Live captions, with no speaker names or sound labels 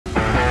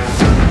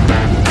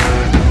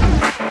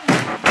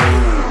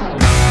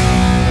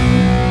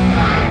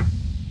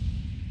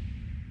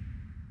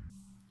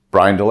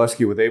Brian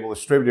Dulesky with Able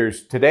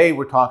Distributors. Today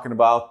we're talking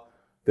about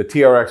the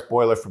TRX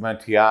boiler from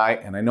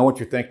NTI, and I know what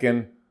you're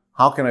thinking.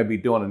 How can I be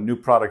doing a new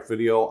product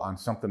video on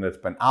something that's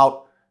been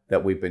out,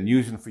 that we've been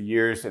using for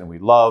years and we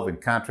love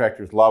and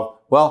contractors love?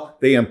 Well,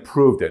 they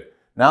improved it.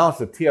 Now it's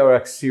the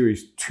TRX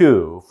Series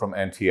 2 from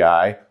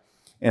NTI,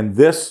 and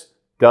this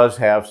does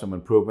have some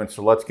improvements,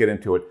 so let's get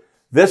into it.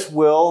 This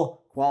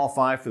will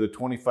qualify for the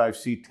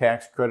 25C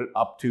tax credit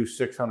up to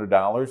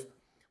 $600,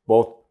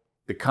 both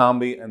the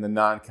combi and the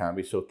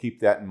non-combi, so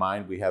keep that in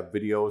mind. We have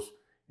videos,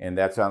 and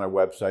that's on our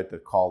website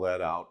that call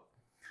that out.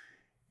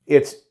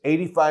 It's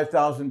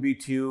 85,000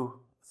 BTU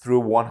through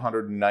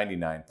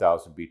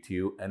 199,000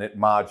 BTU, and it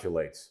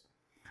modulates.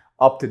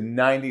 Up to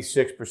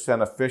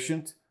 96%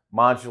 efficient,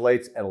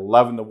 modulates at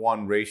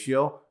 11:1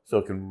 ratio, so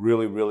it can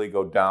really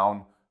go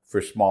down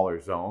for smaller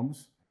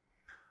zones.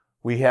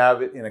 We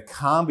have it in a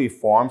combi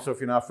form, so if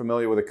you're not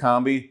familiar with a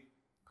combi,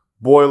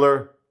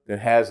 boiler that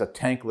has a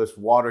tankless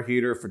water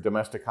heater for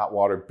domestic hot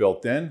water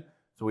built in.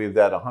 So we have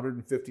that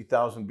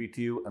 150,000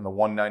 BTU and the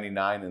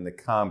 199 in the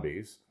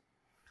combis.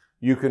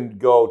 You can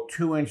go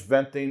 2-inch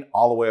venting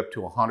all the way up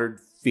to 100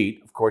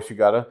 feet. Of course, you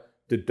got to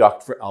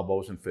deduct for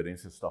elbows and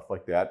fittings and stuff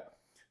like that.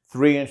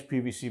 3-inch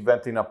PVC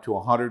venting up to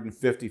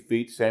 150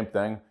 feet, same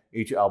thing.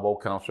 Each elbow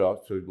counts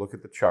out, so look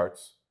at the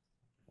charts.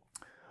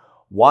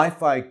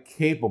 Wi-Fi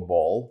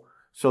capable,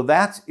 so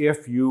that's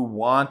if you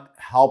want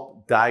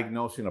help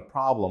diagnosing a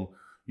problem.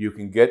 You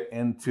can get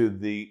into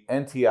the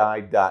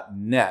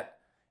NTI.net,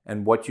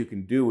 and what you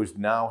can do is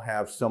now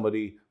have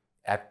somebody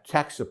at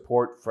tech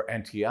support for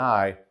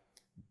NTI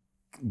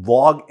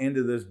log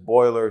into this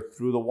boiler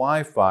through the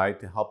Wi-Fi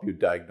to help you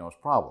diagnose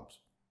problems.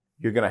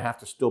 You're going to have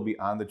to still be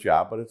on the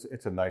job, but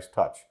it's a nice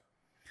touch.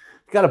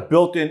 It's got a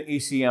built-in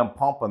ECM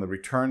pump on the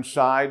return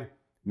side,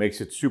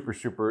 makes it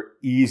super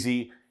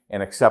easy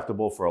and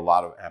acceptable for a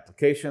lot of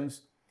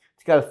applications.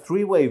 It's got a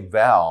 3-way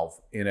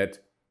valve in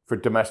it for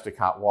domestic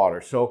hot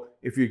water. So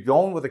if you're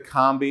going with a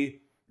combi,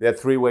 that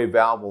 3-way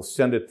valve will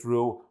send it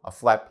through a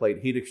flat plate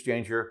heat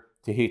exchanger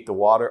to heat the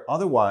water.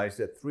 Otherwise,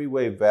 that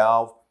 3-way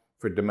valve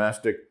for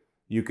domestic,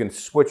 you can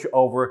switch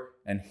over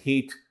and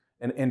heat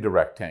an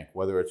indirect tank,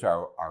 whether it's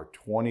our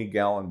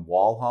 20-gallon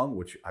wall hung,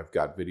 which I've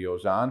got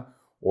videos on,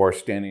 or a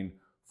standing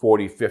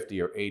 40, 50,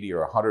 or 80,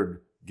 or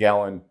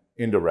 100-gallon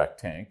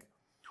indirect tank.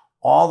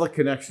 All the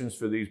connections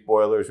for these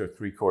boilers are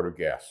 3/4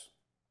 gas.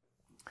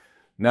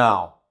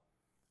 Now,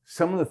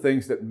 some of the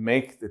things that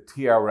make the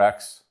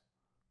TRX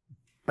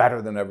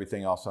better than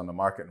everything else on the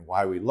market and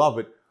why we love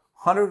it: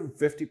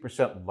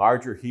 150%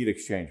 larger heat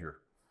exchanger.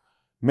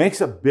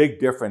 Makes a big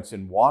difference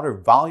in water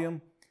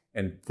volume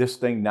and this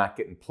thing not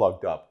getting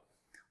plugged up.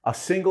 A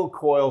single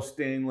coil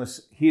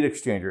stainless heat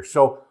exchanger.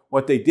 So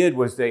what they did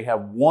was they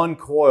have one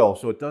coil,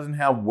 so it doesn't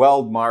have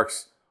weld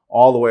marks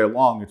all the way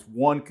along. It's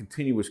one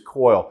continuous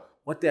coil.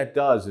 What that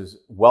does is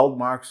weld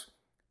marks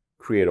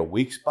create a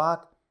weak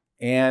spot,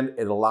 and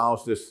it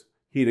allows this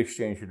heat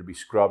exchanger to be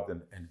scrubbed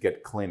and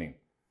get cleaning.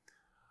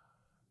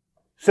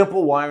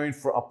 Simple wiring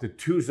for up to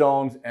 2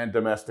 zones and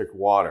domestic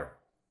water.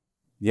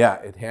 Yeah,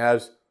 it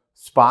has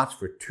spots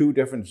for 2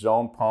 different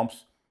zone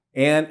pumps,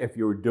 and if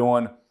you were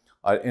doing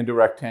an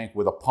indirect tank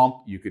with a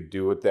pump, you could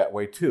do it that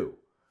way too.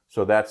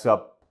 So that's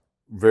up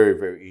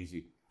very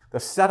easy. The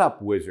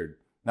setup wizard.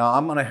 Now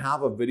I'm going to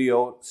have a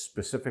video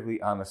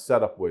specifically on the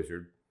setup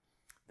wizard.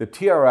 The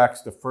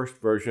TRX, the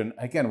first version,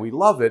 again, we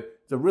love it.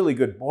 It's a really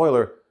good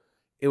boiler.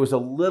 It was a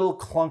little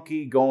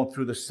clunky going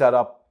through the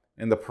setup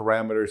and the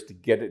parameters to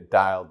get it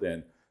dialed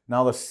in.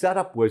 Now the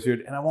setup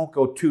wizard, and I won't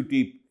go too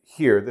deep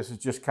here, this is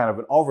just kind of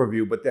an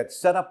overview, but that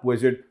setup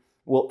wizard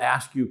will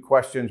ask you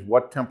questions: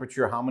 what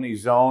temperature, how many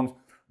zones,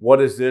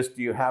 what is this,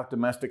 do you have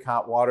domestic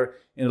hot water?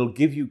 And it'll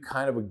give you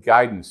kind of a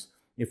guidance.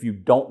 If you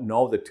don't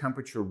know the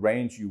temperature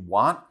range you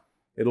want,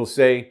 it'll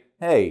say,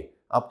 hey,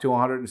 up to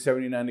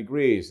 179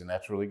 degrees, and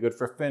that's really good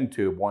for fin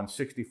tube.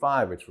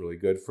 165, it's really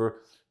good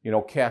for,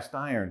 cast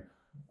iron.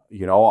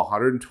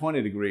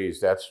 120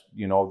 degrees, that's,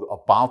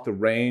 about the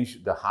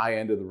range, the high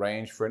end of the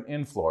range for an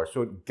in-floor.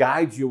 So it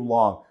guides you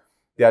along.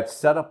 That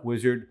setup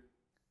wizard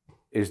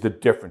is the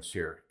difference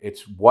here.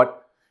 It's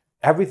what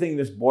everything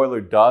this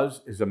boiler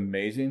does is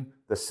amazing.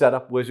 The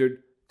setup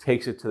wizard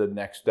takes it to the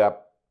next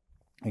step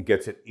and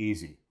gets it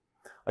easy.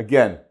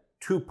 Again,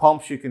 2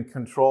 pumps you can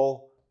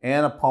control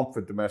and a pump for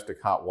domestic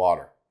hot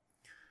water.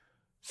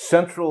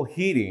 Central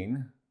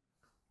heating,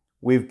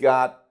 we've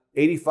got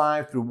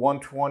 85 through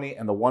 120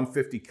 and the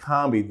 150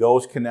 combi.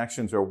 Those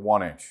connections are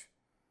 1-inch.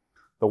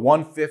 The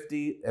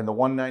 150 and the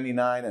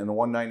 199 and the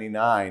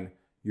 199,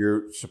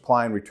 your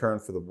supply and return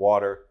for the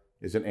water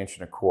is 1.25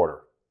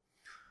 inches.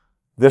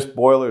 This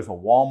boiler is a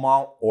wall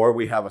mount, or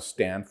we have a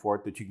stand for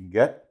it that you can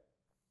get.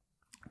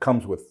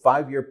 Comes with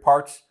 5-year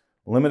parts,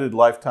 limited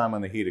lifetime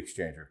on the heat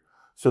exchanger.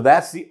 So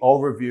that's the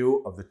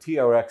overview of the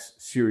TRX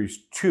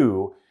Series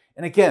 2.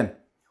 And again,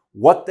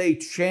 what they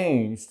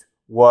changed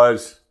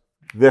was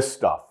this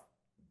stuff.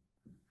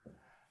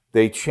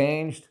 They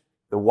changed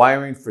the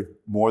wiring for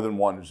more than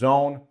one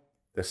zone.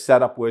 The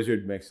setup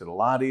wizard makes it a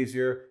lot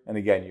easier. And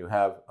again, you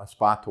have a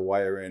spot to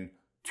wire in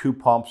 2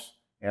 pumps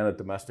and a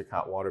domestic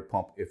hot water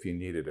pump if you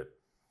needed it.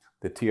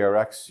 The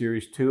TRX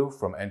Series 2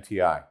 from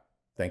NTI.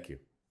 Thank you.